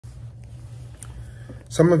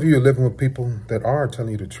Some of you are living with people that are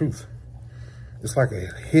telling you the truth. It's like a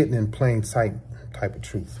hidden in plain sight type of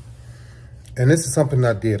truth. And this is something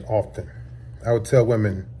I did often. I would tell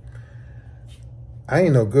women, I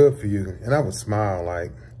ain't no good for you. And I would smile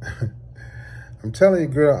like, I'm telling you,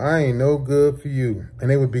 girl, I ain't no good for you. And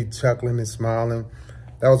they would be chuckling and smiling.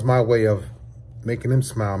 That was my way of making them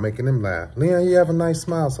smile, making them laugh. Leon, you have a nice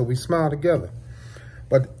smile, so we smile together.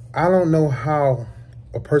 But I don't know how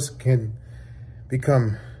a person can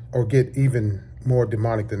become or get even more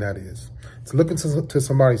demonic than that is. To look into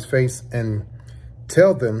somebody's face and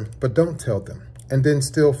tell them, but don't tell them, and then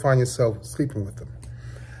still find yourself sleeping with them.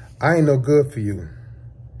 I ain't no good for you.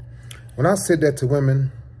 When I said that to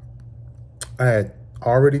women, I had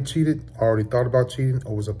already cheated, already thought about cheating,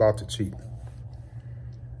 or was about to cheat.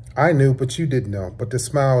 I knew, but you didn't know. But the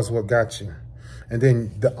smile is what got you. And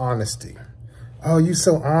then the honesty. Oh, you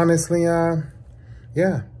so honest, Leon?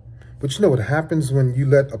 Yeah. But you know what happens when you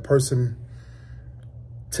let a person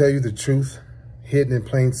tell you the truth, hidden in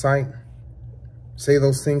plain sight, say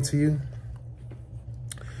those things to you?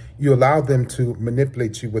 You allow them to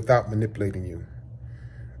manipulate you without manipulating you.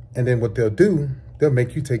 And then what they'll do, they'll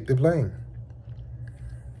make you take the blame.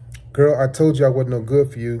 Girl, I told you I wasn't no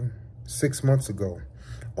good for you 6 months ago.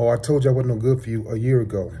 Or I told you I wasn't no good for you a year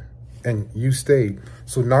ago. And you stayed.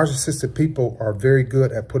 So narcissistic people are very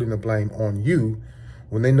good at putting the blame on you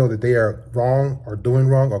when they know that they are wrong or doing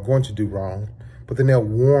wrong or going to do wrong, but then they'll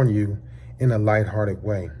warn you in a lighthearted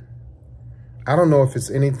way. I don't know if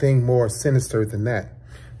it's anything more sinister than that,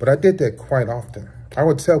 but I did that quite often. I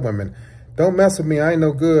would tell women, don't mess with me, I ain't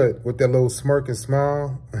no good, with that little smirk and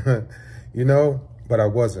smile, you know, but I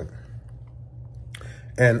wasn't.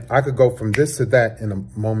 And I could go from this to that in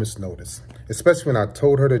a moment's notice, especially when I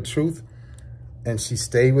told her the truth and she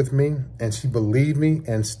stayed with me and she believed me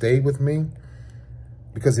and stayed with me.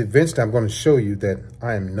 Because eventually I'm going to show you that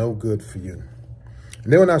I am no good for you.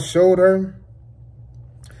 And then when I showed her,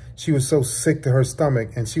 she was so sick to her stomach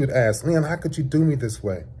and she would ask, Leon, how could you do me this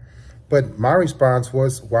way? But my response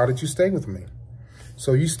was, why did you stay with me?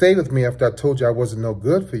 So you stayed with me after I told you I wasn't no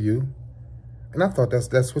good for you. And I thought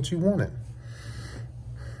that's what you wanted.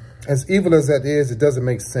 As evil as that is, it doesn't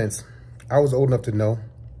make sense. I was old enough to know.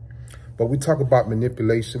 But we talk about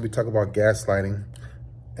manipulation. We talk about gaslighting.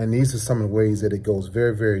 And these are some of the ways that it goes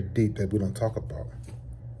very, very deep that we don't talk about.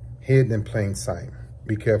 Hidden in plain sight.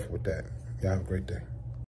 Be careful with that. Y'all have a great day.